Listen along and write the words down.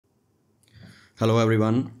Hello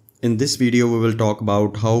everyone. In this video we will talk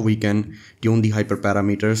about how we can tune the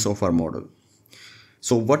hyperparameters of our model.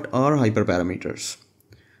 So what are hyperparameters?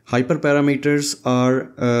 Hyperparameters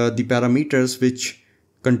are the parameters which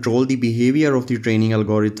control the behavior of the training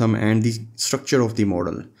algorithm and the structure of the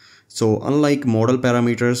model. So unlike model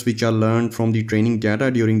parameters which are learned from the training data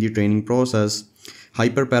during the training process,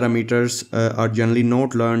 hyperparameters are generally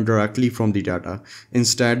not learned directly from the data.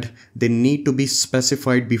 Instead, they need to be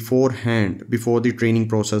specified beforehand before the training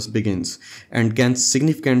process begins and can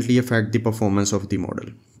significantly affect the performance of the model.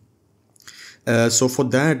 So for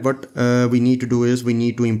that, what we need to do is we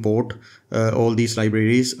need to import all these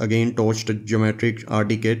libraries. Again, Torch, Geometric,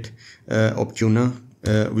 RDKit, Optuna.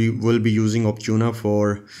 We will be using Optuna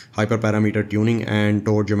for hyperparameter tuning and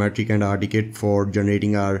Torch, Geometric and RDKit for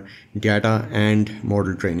generating our data and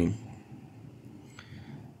model training.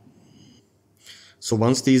 So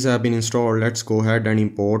once these have been installed, let's go ahead and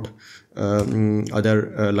import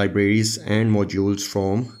other libraries and modules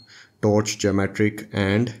from Torch, Geometric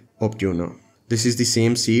and Optuna. This is the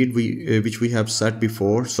same seed which we have set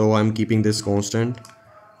before, so I'm keeping this constant.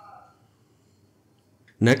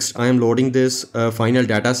 Next, I am loading this final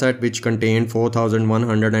data set which contained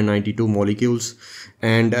 4192 molecules,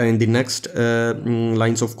 and in the next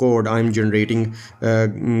lines of code I'm generating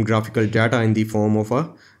graphical data in the form of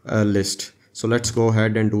a list. So let's go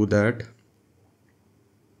ahead and do that.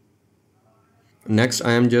 Next,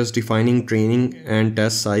 I am just defining training and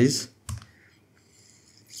test size.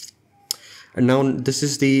 And now this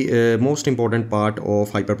is the most important part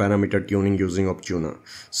of hyperparameter tuning using Optuna.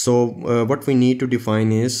 So what we need to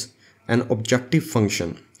define is an objective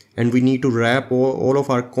function, and we need to wrap all of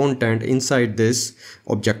our content inside this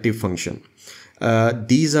objective function.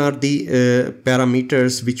 These are the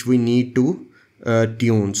parameters which we need to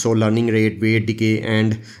tune. So learning rate, weight decay,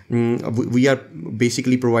 and we are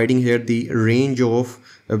basically providing here the range of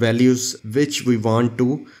values which we want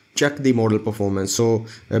to check the model performance. So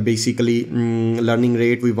basically learning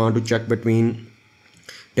rate we want to check between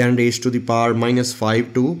 10 raised to the power minus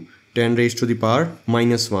 5 to 10 raised to the power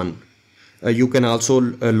minus 1. You can also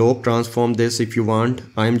log transform this if you want.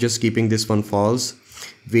 I am just keeping this one false.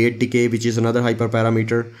 Weight decay, which is another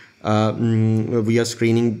hyperparameter, we are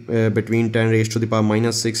screening between 10 raised to the power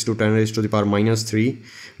minus 6 to 10 raised to the power minus 3.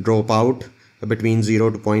 Dropout between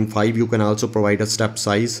 0 to 0.5. You can also provide a step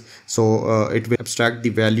size, so it will abstract the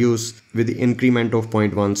values with the increment of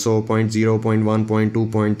 0.1, so 0.0, 0.1,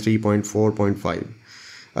 0.2, 0.3, 0.4, 0.5.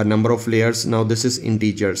 A number of layers. Now this is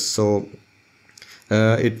integers, so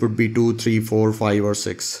it would be 2, 3, 4, 5 or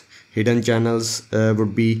 6. Hidden channels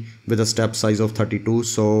would be with a step size of 32,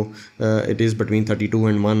 so it is between 32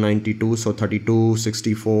 and 192, so 32,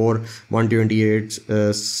 64,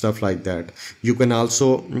 128, stuff like that. You can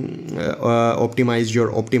also optimize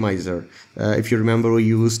your optimizer. If you remember, we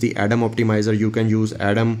use the Adam optimizer. You can use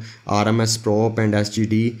Adam, RMS prop and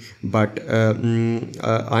SGD, but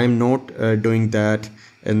I am not doing that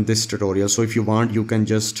in this tutorial. So if you want, you can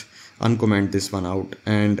just uncomment this one out.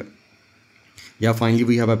 And yeah, finally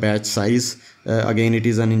we have a batch size. Again, it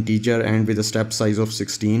is an integer and with a step size of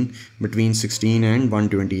 16, between 16 and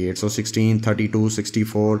 128. So 16, 32,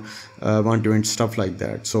 64, 120, stuff like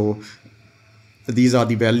that. So these are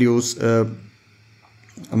the values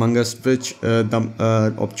among us which the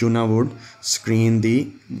Optuna would screen the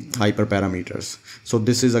hyperparameters. So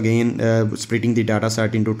this is again splitting the data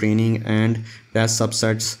set into training and test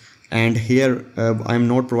subsets. And here I'm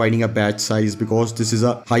not providing a batch size because this is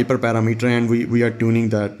a hyperparameter and we are tuning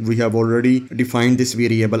that. We have already defined this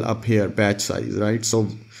variable up here, batch size, right? So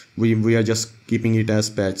we are just keeping it as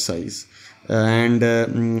batch size. And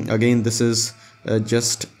again, this is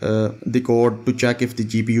just the code to check if the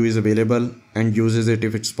GPU is available and uses it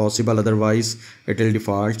if it's possible. Otherwise, it will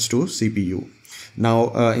default to CPU.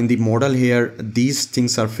 Now in the model here, these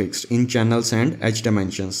things are fixed in channels and edge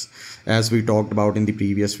dimensions, as we talked about in the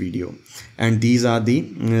previous video, and these are the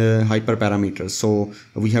hyperparameters. So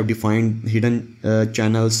we have defined hidden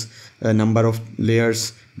channels, number of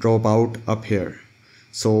layers, dropout up here.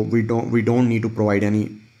 So we don't need to provide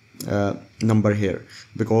any number here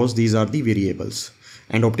because these are the variables.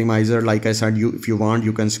 And optimizer, like I said, if you want,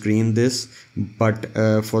 you can screen this, but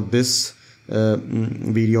for this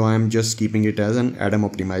video I am just keeping it as an Adam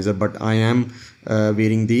optimizer, but I am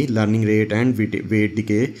varying the learning rate and weight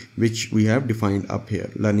decay which we have defined up here,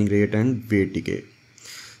 learning rate and weight decay.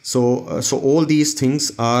 So all these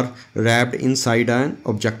things are wrapped inside an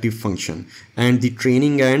objective function, and the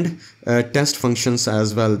training and test functions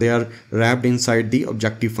as well, they are wrapped inside the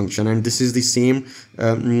objective function. And this is the same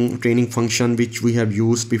training function which we have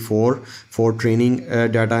used before for training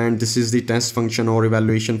data, and this is the test function or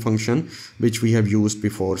evaluation function which we have used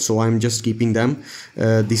before. So I'm just keeping them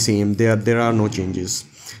the same. There are no changes.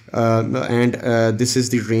 This is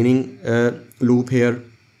the training loop here.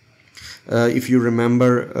 If you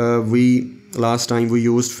remember, last time we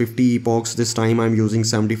used 50 epochs. This time I'm using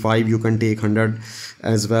 75. You can take 100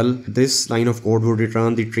 as well. This line of code would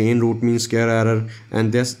return the train root mean square error,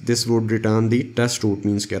 and this would return the test root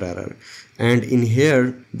mean square error. And in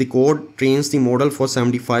here the code trains the model for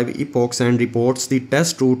 75 epochs and reports the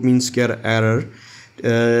test root mean square error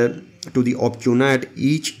to the Optuna at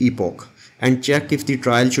each epoch, and check if the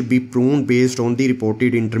trial should be pruned based on the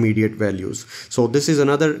reported intermediate values. So this is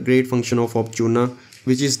another great function of Optuna,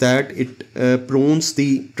 which is that it prunes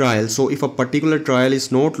the trial. So if a particular trial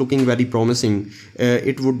is not looking very promising,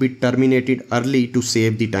 it would be terminated early to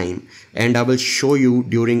save the time, and I will show you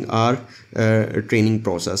during our training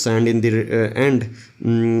process. And in the end,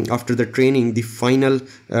 after the training, the final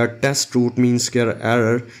test root mean square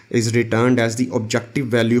error is returned as the objective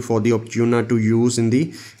value for the Optuna to use in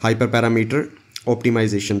the hyperparameter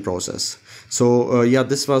optimization process. So yeah,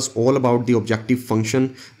 this was all about the objective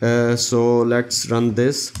function. So let's run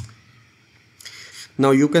this.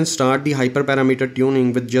 Now you can start the hyperparameter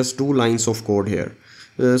tuning with just 2 lines of code here.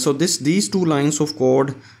 So these 2 lines of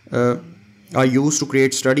code are used to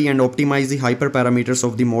create, study and optimize the hyperparameters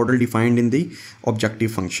of the model defined in the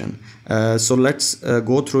objective function. So let's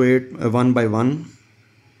go through it one by one.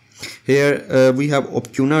 Here we have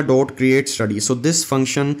Optuna.create study. So this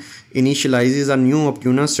function initializes a new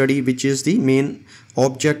Optuna study, which is the main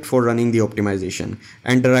object for running the optimization,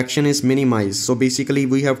 and direction is minimized. So basically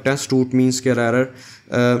we have test root mean square error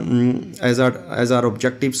as our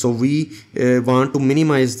objective. So we want to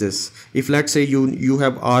minimize this. If let's say you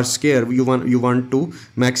have R square, you want to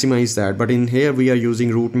maximize that, but in here we are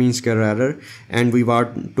using root mean square error and we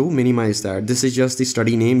want to minimize that. This is just the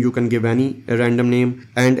study name. You can give any random name,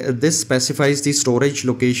 and this specifies the storage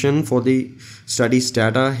location for the study's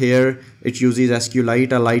data. Here it uses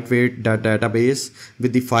SQLite, a lightweight database,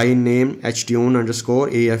 with the file name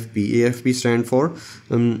htune_afp. AFP stand for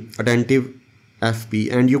attentive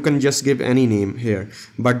FP, and you can just give any name here,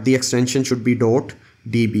 but the extension should be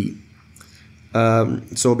 .db.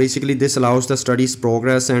 So basically this allows the study's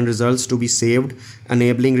progress and results to be saved,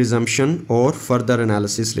 enabling resumption or further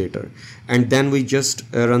analysis later. And then we just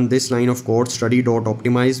run this line of code,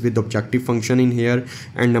 study.optimize, with objective function in here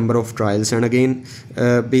and number of trials. And again,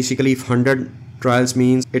 basically if 100 trials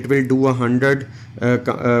means it will do 100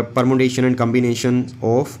 permutation and combination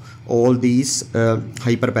of all these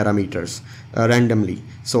hyperparameters randomly.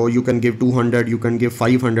 So you can give 200, you can give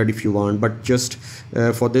 500 if you want, but just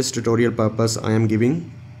for this tutorial purpose I am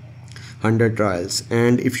giving 100 trials.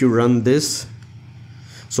 And if you run this,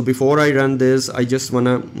 so before I run this, I just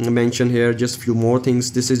wanna mention here just few more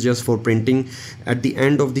things. This is just for printing. At the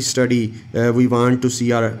end of the study, we want to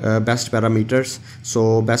see our best parameters.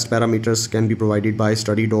 So best parameters can be provided by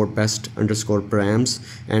study.best_params,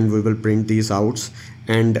 and we will print these out.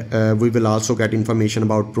 And we will also get information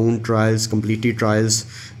about pruned trials, completed trials.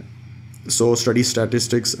 So study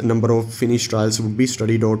statistics, number of finished trials would be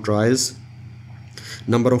study.trials.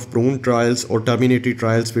 Number of pruned trials or terminated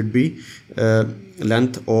trials would be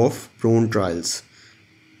length of pruned trials,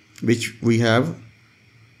 which we have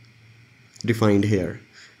defined here.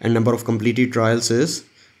 And number of completed trials is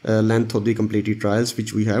length of the completed trials,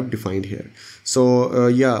 which we have defined here. So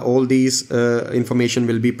yeah, all these information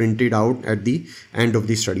will be printed out at the end of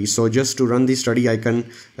the study. So just to run the study, I can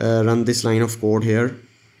run this line of code here.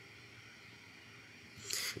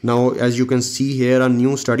 Now as you can see here, a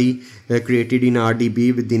new study created in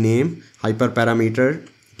RDB with the name hyperparameter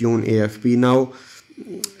tune AFP. Now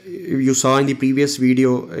you saw in the previous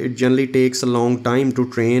video, it generally takes a long time to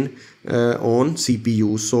train on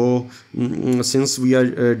CPU. So since we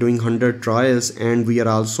are doing 100 trials and we are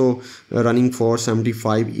also running for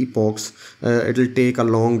 75 epochs, it will take a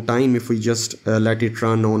long time if we just let it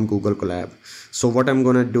run on Google Colab. So what I'm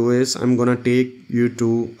gonna do is I'm gonna take you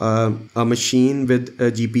to a machine with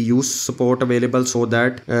GPU support available, so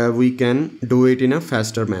that we can do it in a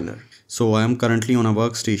faster manner. So I am currently on a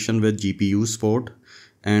workstation with GPU support,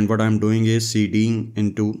 and what I'm doing is cding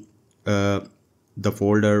into the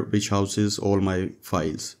folder which houses all my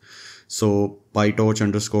files. So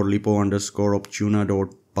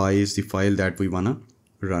pytorch_lipo_optuna.py is the file that we wanna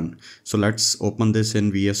run. So let's open this in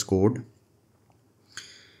VS Code.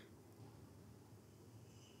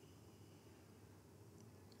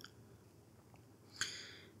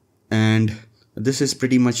 And this is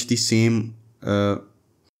pretty much the same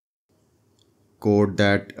code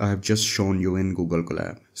that I have just shown you in Google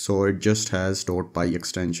Colab. So it just has .py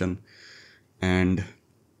extension, and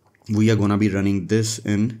we are gonna be running this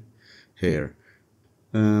in here.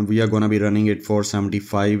 We are gonna be running it for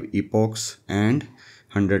 75 epochs and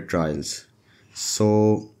 100 trials.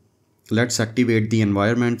 So let's activate the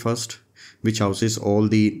environment first, which houses all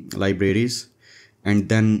the libraries, and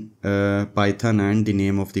then Python and the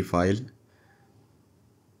name of the file.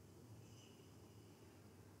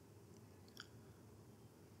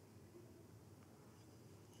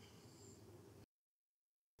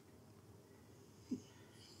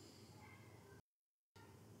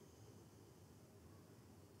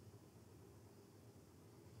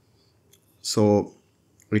 So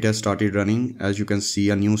it has started running. As you can see,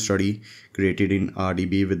 a new study created in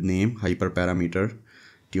RDB with name Hyperparameter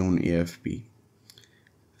Tune AFP.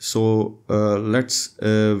 So let's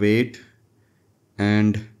wait,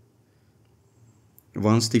 and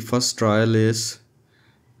once the first trial is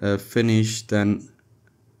finished, then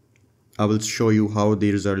I will show you how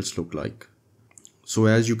the results look like. So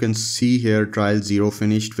as you can see here, trial 0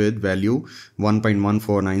 finished with value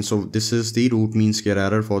 1.149. So this is the root mean square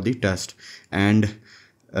error for the test, and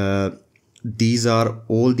these are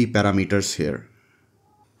all the parameters here.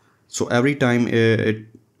 So every time it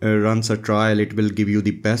runs a trial, it will give you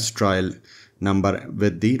the best trial number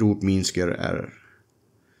with the root mean square error.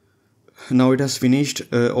 Now it has finished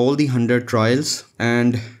all the 100 trials,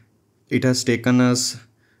 and it has taken us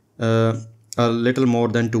a little more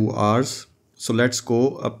than 2 hours. So let's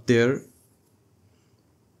go up there.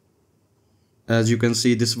 As you can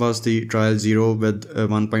see, this was the trial 0 with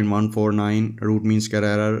 1.149 root mean square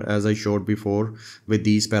error, as I showed before, with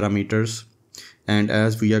these parameters. And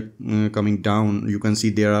as we are coming down, you can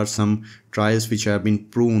see there are some trials which have been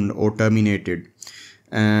pruned or terminated.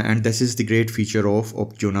 And this is the great feature of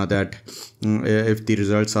Optuna, that if the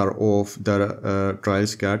results are off, the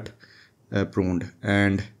trials get pruned.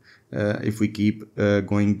 And if we keep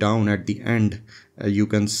going down at the end, you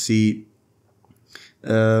can see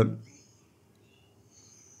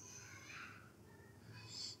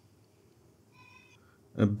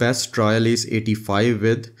best trial is 85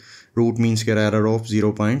 with root mean square error of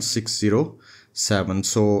 0.607.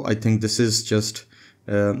 So I think this is just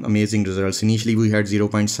amazing results. Initially we had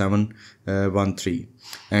 0.713,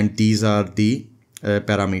 and these are the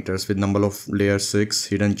parameters with number of layer 6,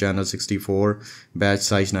 hidden channel 64, batch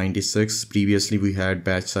size 96. Previously we had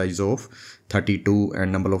batch size of 32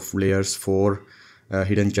 and number of layers 4.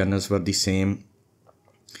 Hidden channels were the same.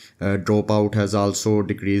 Dropout has also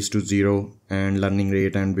decreased to 0, and learning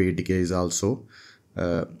rate and weight decay is also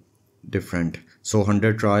different. So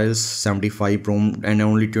 100 trials, 75 pruned, and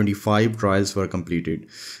only 25 trials were completed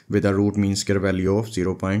with a root mean square value of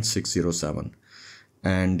 0.607.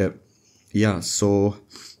 And yeah, so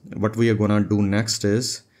what we are gonna do next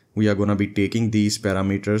is we are gonna be taking these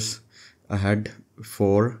parameters ahead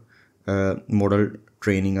for model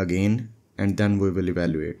training again, and then we will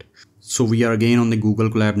evaluate. So we are again on the Google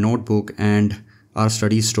Colab notebook, and our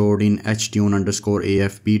study is stored in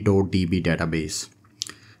htune_afp.db database.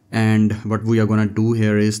 And what we are going to do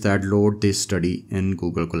here is that load this study in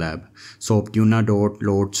Google Colab. So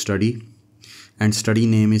optuna.load study, and study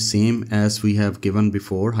name is same as we have given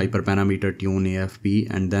before, hyperparameter tune AFP,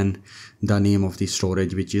 and then the name of the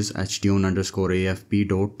storage, which is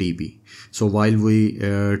htune_afp.db. So while we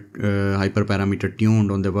hyperparameter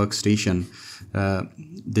tuned on the workstation,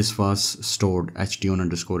 this was stored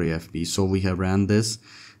htune_afp. So we have ran this,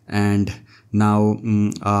 and now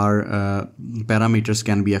our parameters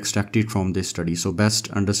can be extracted from this study. So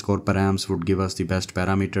best_params would give us the best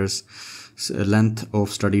parameters. Length of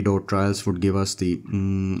study.trials would give us the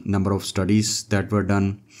number of studies that were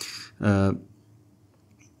done.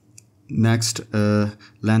 Next,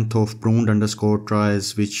 length of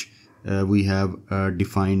pruned_trials, which we have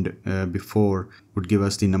defined before, would give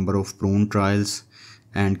us the number of pruned trials,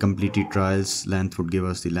 and completed trials length would give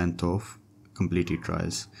us the length of completed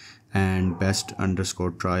trials, and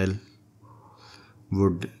best_trial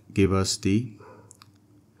would give us the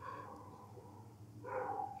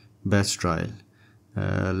best trial.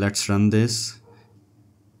 Let's run this.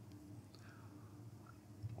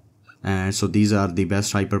 And so these are the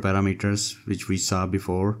best hyperparameters which we saw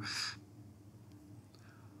before.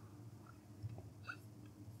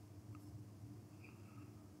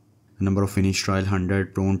 Number of finished trial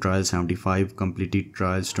 100, prone trial 75, completed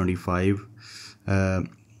trials 25,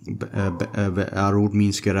 our root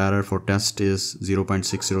mean square error for test is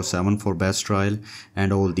 0.607 for best trial,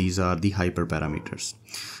 and all these are the hyperparameters.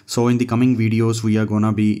 So in the coming videos we are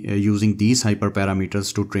gonna be using these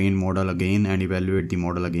hyperparameters to train model again and evaluate the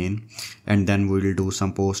model again, and then we will do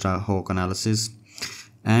some post hoc analysis,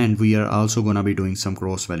 and we are also gonna be doing some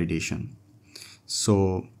cross validation.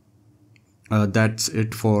 So that's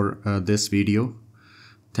it for this video.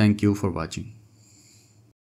 Thank you for watching.